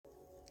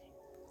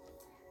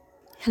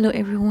Hello,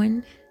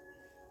 everyone.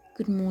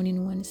 Good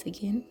morning once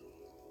again.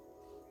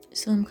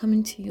 So, I'm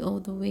coming to you all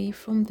the way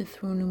from the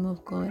throne room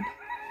of God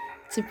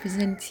to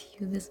present to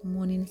you this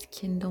morning's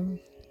kingdom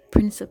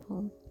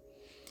principle.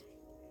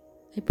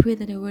 I pray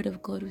that the word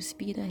of God will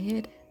speed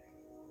ahead.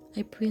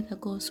 I pray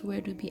that God's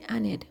word will be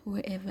honored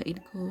wherever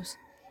it goes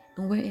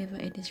and wherever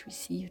it is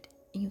received.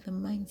 In the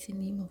mighty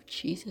name of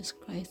Jesus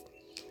Christ,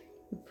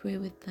 we pray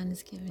with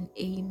thanksgiving.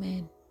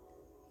 Amen.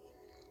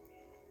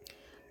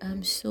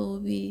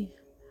 So we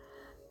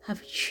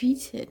have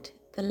treated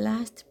the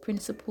last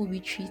principle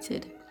we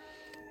treated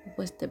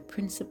was the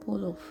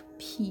principle of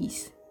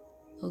peace,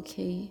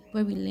 okay,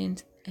 where we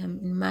learned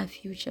in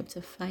Matthew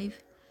chapter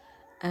 5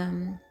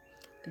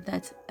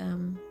 that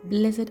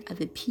blessed are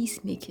the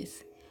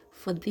peacemakers,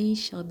 for they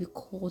shall be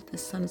called the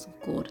sons of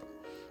God.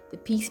 The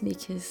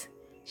peacemakers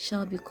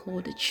shall be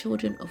called the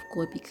children of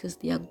God because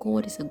their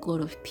God is a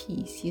God of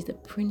peace. He is the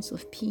Prince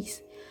of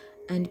Peace,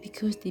 and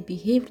because they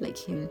behaved like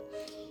him,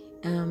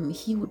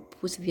 he would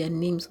put their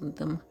names on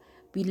them.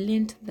 We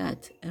learned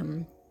that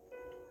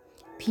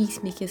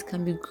peacemakers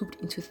can be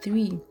grouped into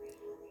three,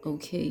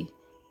 okay,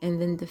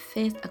 and then the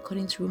first,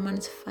 according to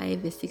Romans 5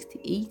 verse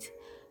 68,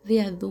 they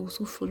are those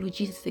who follow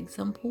Jesus'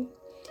 example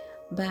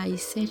by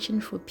searching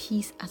for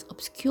peace at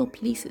obscure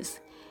places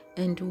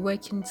and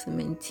working to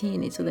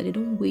maintain it so that they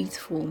don't wait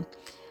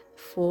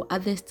for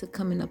others to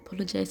come and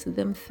apologize to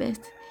them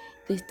first.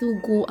 They still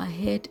go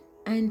ahead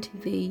and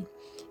they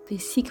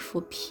seek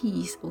for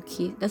peace.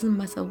 Okay, it doesn't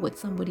matter what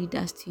somebody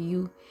does to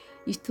you,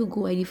 you still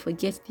go ahead, you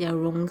forget their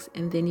wrongs,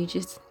 and then you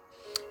just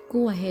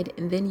go ahead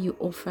and then you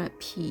offer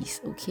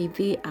peace. Okay,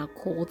 they are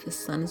called the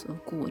sons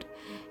of God.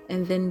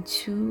 And then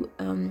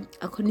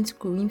according to First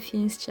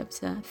Corinthians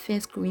chapter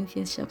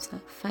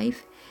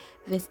 5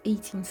 verse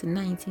 18 to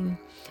 19,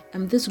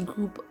 this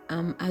group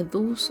are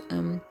those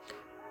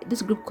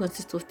this group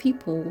consists of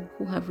people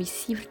who have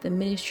received the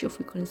ministry of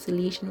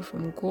reconciliation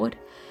from God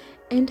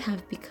and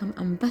have become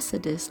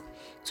ambassadors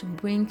to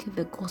bring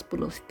the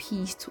gospel of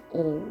peace to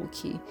all.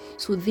 Okay,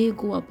 so they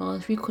go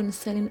about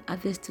reconciling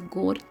others to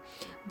God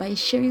by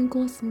sharing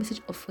God's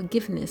message of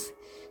forgiveness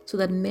so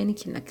that men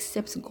can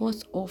accept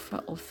God's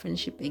offer of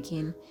friendship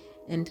again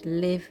and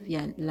live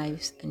their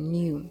lives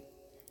anew.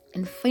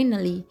 And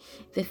finally,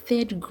 the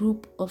third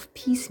group of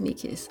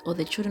peacemakers, or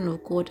the children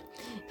of God,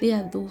 they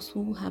are those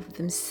who have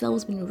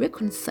themselves been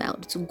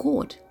reconciled to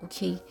God,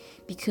 okay,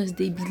 because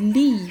they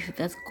believe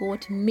that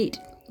God made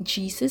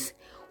Jesus,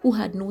 who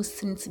had no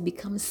sin, to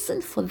become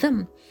sin for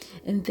them,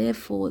 and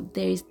therefore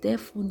there is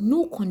therefore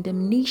no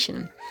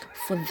condemnation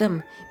for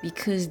them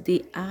because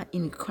they are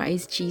in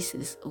Christ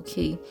Jesus,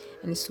 okay.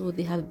 And so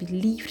they have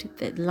believed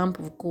the Lamb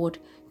of God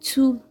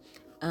to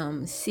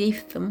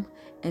save them,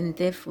 and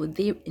therefore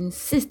they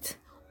insist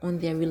on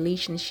their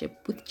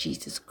relationship with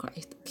Jesus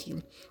Christ.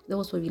 Okay, that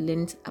was what we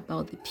learned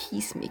about the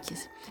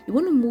peacemakers. We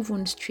want to move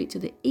on straight to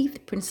the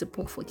eighth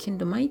principle for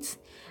kingdomites,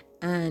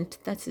 and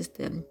that is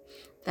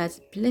that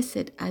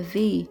blessed are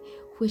they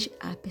which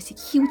are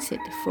persecuted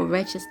for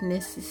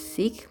righteousness'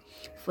 sake,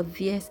 for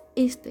theirs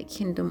is the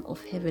kingdom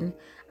of heaven,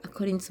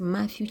 according to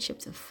Matthew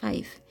chapter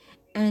 5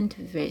 and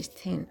verse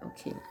 10.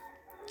 Okay,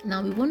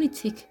 now we want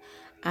to take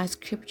our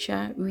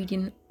scripture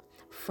reading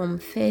from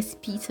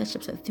First Peter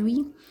chapter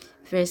 3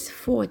 verse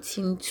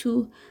 14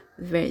 to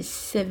verse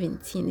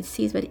 17. It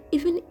says, but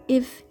even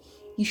if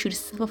you should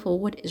suffer for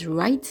what is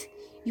right,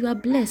 you are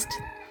blessed.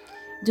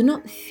 Do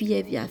not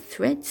fear their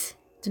threats,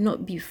 do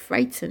not be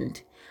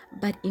frightened,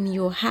 but in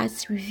your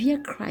hearts revere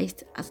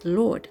Christ as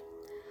Lord.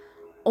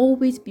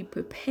 Always be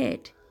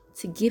prepared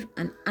to give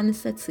an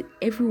answer to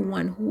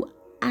everyone who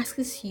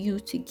asks you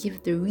to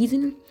give the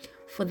reason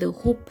for the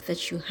hope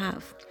that you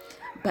have.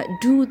 But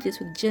do this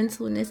with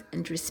gentleness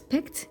and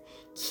respect,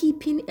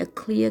 keeping a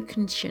clear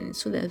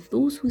conscience, so that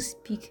those who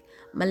speak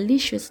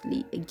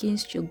maliciously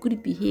against your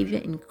good behavior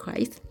in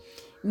Christ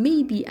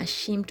may be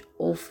ashamed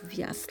of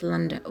their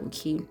slander.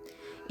 Okay,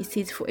 it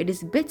says, for it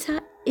is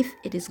better if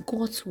it is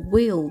God's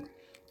will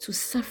to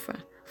suffer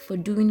for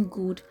doing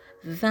good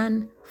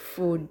than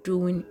for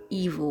doing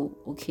evil.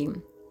 Okay,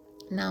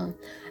 now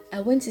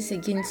I want us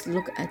again to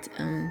look at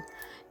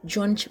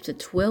John chapter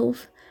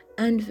 12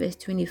 and verse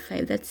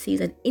 25, that says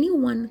that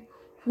anyone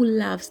who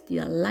loves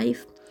their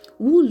life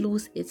will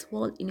lose it,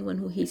 while anyone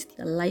who hates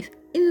their life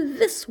in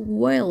this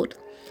world,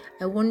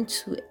 I want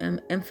to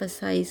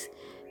emphasize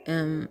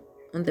on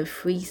the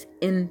phrase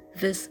in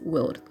this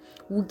world,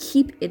 will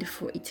keep it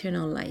for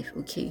eternal life.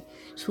 Okay,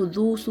 so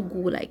those who go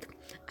like,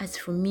 as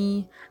for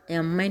me, I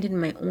am minding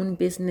my own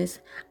business,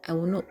 I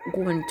will not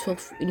go and talk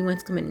for anyone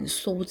to come and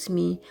insult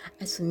me.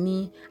 As for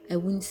me, I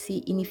won't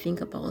say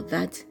anything about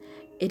that.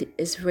 It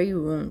is very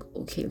wrong.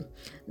 Okay,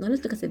 now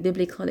let's look at a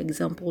biblical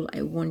example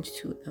I want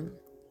to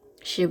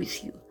share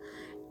with you.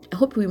 I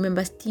hope you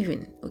remember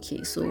Stephen.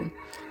 Okay, so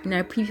in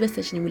our previous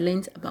session we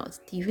learned about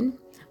Stephen.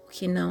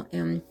 Okay, now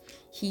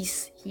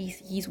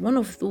he's one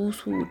of those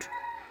who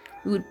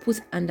would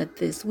put under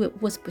this, who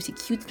was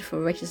persecuted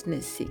for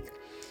righteousness' sake.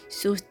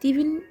 So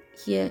Stephen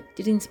here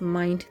didn't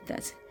mind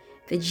that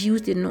the Jews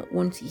did not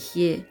want to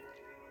hear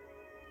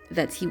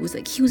that he was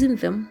accusing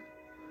them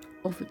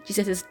of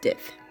Jesus'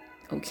 death.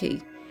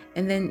 Okay.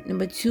 And then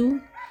number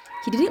two,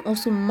 he didn't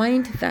also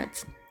mind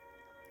that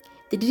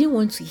they didn't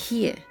want to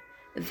hear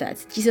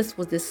that Jesus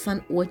was the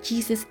Son, or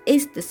Jesus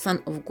is the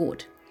Son of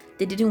God.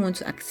 They didn't want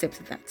to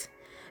accept that.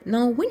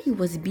 Now, when he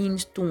was being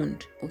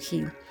stoned,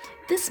 okay,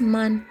 this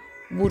man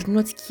would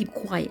not keep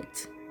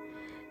quiet.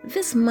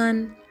 This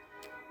man,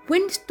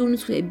 when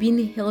stones were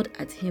being held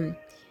at him,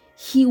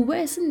 he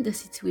worsened the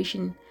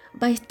situation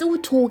by still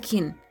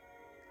talking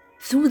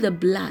through the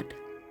blood,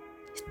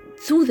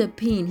 through the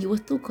pain. He was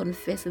still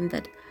confessing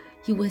that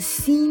he was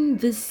seeing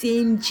the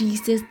same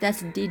Jesus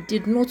that they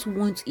did not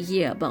want to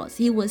hear about.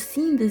 He was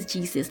seeing this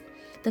Jesus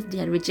that they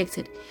had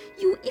rejected.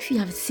 If you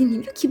have seen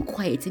him, you keep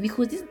quiet,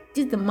 because this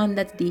is the man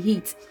that they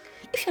hate.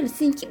 If you have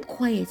seen, keep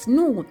quiet.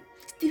 No,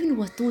 Stephen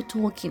was still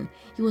talking.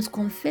 He was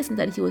confessing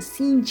that he was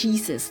seeing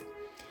Jesus.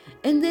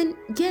 And then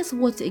guess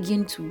what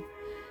again too?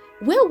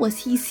 Where was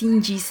he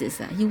seeing Jesus?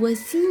 He was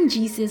seeing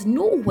Jesus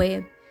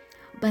nowhere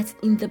but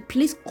in the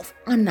place of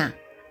honor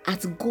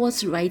at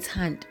God's right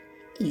hand.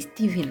 Hey,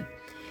 Stephen.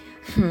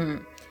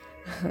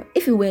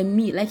 If it were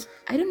me, like,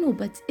 I don't know,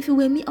 but if it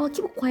were me, I'll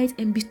keep quiet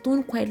and be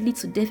stoned quietly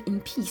to death in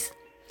peace.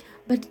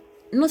 But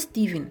not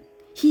Stephen.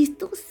 He's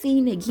still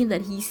saying again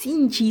that he's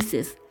seeing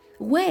Jesus.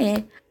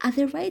 Where? At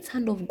the right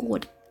hand of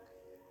God.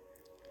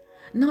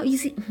 Now you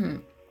see,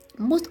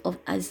 most of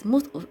us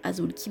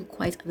would keep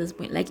quiet at this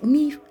point. Like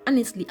me,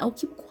 honestly, I'll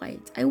keep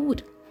quiet. I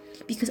would.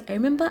 Because I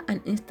remember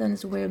an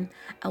instance where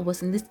I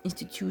was in this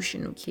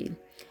institution, okay,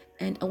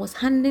 and I was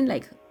handling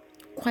like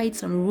quite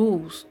some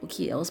roles,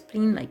 okay. I was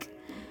playing like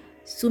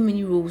so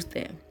many roles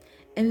there,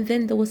 and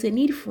then there was a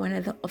need for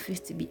another office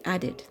to be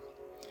added.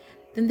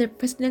 Then the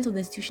president of the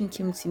institution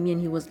came to me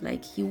and he was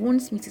like, he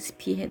wants me to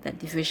spearhead that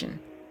division.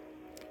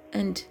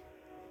 And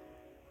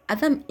at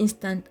that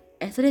instant,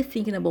 I started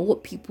thinking about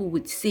what people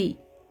would say.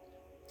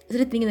 I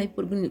started thinking that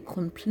people were going to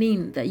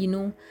complain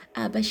that,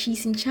 but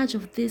she's in charge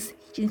of this,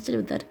 she's in charge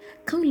of that.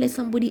 Can't we let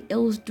somebody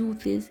else do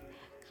this?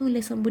 Can't we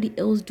let somebody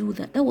else do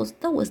that? That was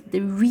the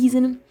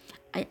reason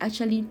I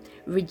actually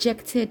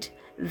rejected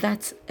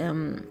that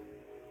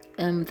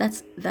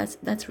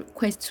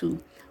request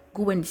to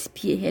go and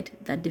spearhead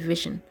that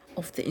division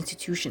of the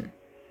institution.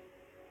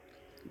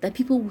 That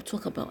people would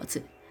talk about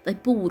it, that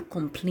people would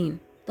complain.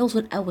 That was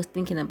what I was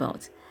thinking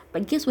about.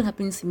 But guess what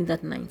happened to me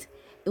that night?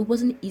 It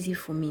wasn't easy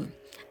for me.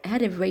 I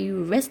had a very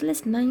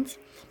restless night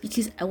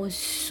because I was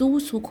so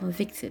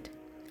convicted.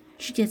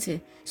 You get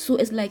it? So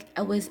it's like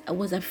I was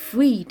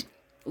afraid.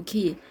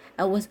 Okay,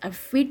 I was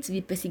afraid to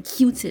be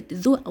persecuted.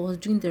 Though I was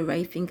doing the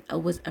right thing, I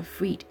was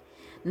afraid.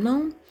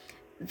 Now,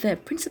 the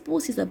principle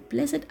says that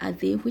blessed are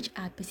they which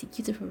are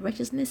persecuted for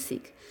righteousness'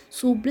 sake.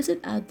 So blessed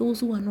are those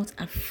who are not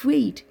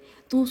afraid,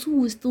 those who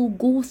will still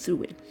go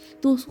through it,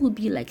 those who will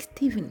be like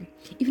Stephen.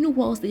 Even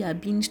whilst they are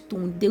being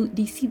stoned,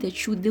 they see the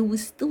truth, they will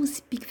still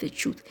speak the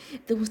truth.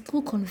 They will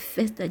still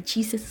confess that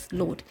Jesus is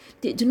Lord.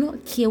 They do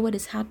not care what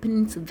is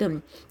happening to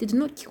them. They do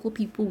not care what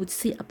people would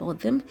say about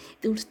them.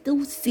 They will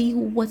still say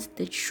what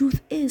the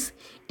truth is.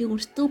 They will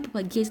still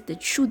propagate the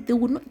truth. They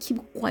will not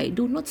keep quiet.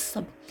 They will not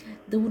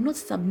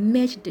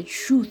submerge the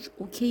truth,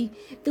 okay?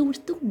 They will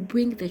still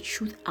bring the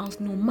truth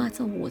out no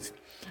matter what.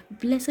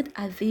 Blessed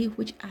are they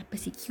which are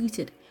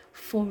persecuted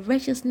for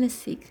righteousness'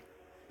 sake.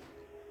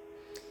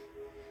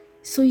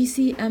 So you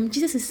see,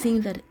 Jesus is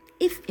saying that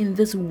if in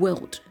this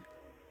world,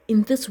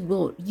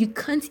 you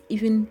can't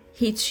even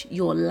hate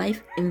your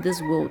life in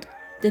this world,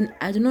 then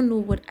I do not know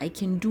what I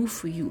can do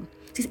for you.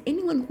 It says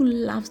anyone who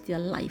loves their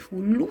life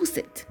will lose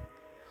it,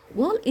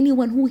 while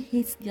anyone who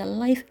hates their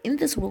life in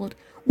this world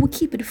will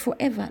keep it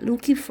forever, will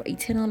keep for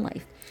eternal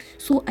life.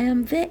 So I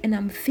am there and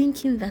I'm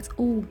thinking that,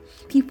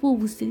 people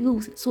will say,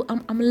 so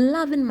I'm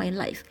loving my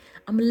life,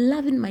 I'm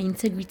loving my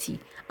integrity,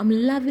 I'm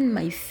loving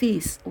my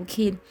face,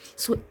 okay?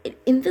 So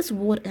in this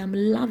world, I am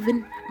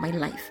loving my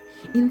life.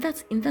 In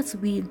that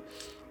way,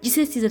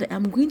 Jesus says that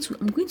I'm going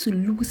to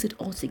lose it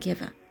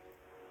altogether.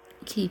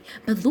 Okay,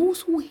 but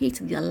those who hate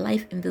their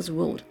life in this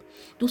world,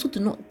 those who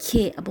do not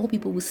care about what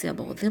people will say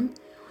about them,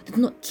 they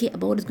do not care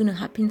about what is going to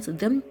happen to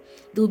them,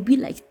 they'll be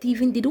like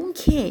Stephen. They don't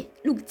care.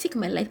 Look, take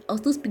my life, I'll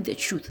still speak the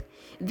truth.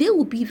 They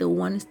will be the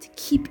ones to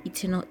keep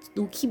eternal.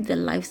 They'll keep their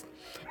lives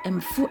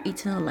for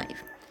eternal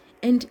life.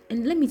 And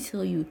let me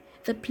tell you,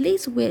 the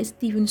place where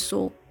Stephen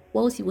saw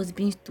whilst he was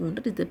being stoned,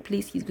 that is the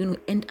place he's going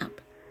to end up.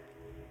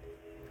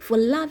 For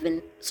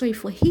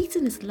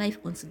hating his life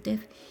unto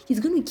death, he's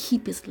going to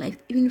keep his life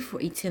even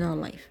for eternal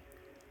life.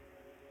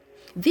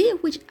 They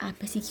which are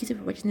persecuted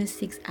for righteousness'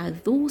 sake are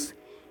those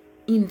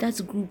in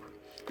that group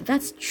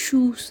that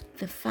choose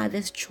the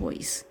Father's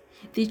choice.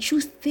 They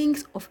choose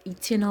things of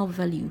eternal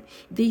value.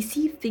 They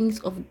see things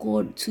of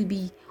God to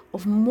be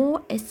of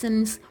more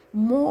essence,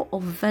 more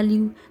of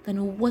value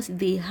than what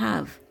they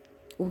have.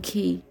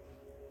 Okay,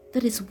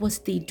 that is what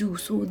they do.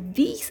 So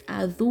these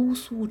are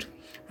those who would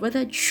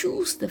rather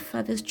choose the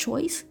Father's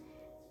choice.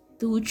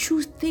 They will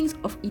choose things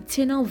of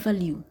eternal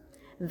value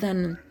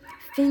than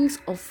things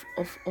of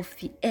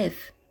the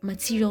earth,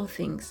 material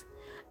things.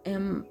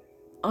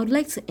 I would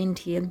like to end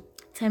here.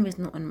 Time is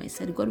not on my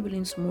side. God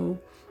willing, tomorrow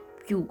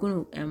you're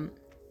going to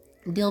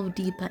delve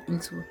deeper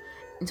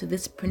into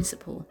this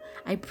principle.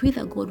 I pray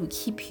that God will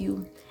keep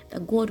you,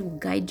 that God will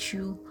guide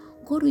you,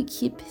 God will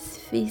keep his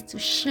face to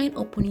shine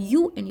upon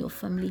you and your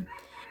family.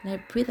 And I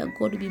pray that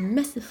God will be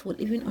merciful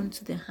even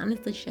unto the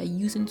hands that you are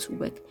using to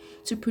work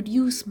to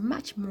produce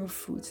much more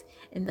fruit,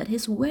 and that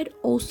his word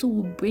also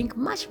will bring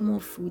much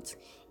more fruit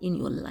in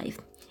your life.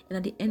 And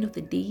at the end of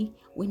the day,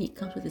 when he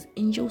comes with his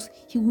angels,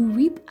 he will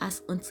reap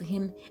us unto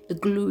him a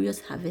glorious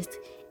harvest.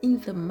 In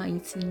the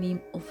mighty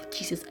name of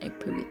Jesus, I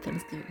pray with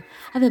thanksgiving.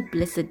 Have a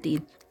blessed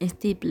day and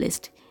stay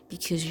blessed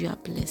because you are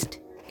blessed.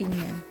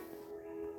 Amen.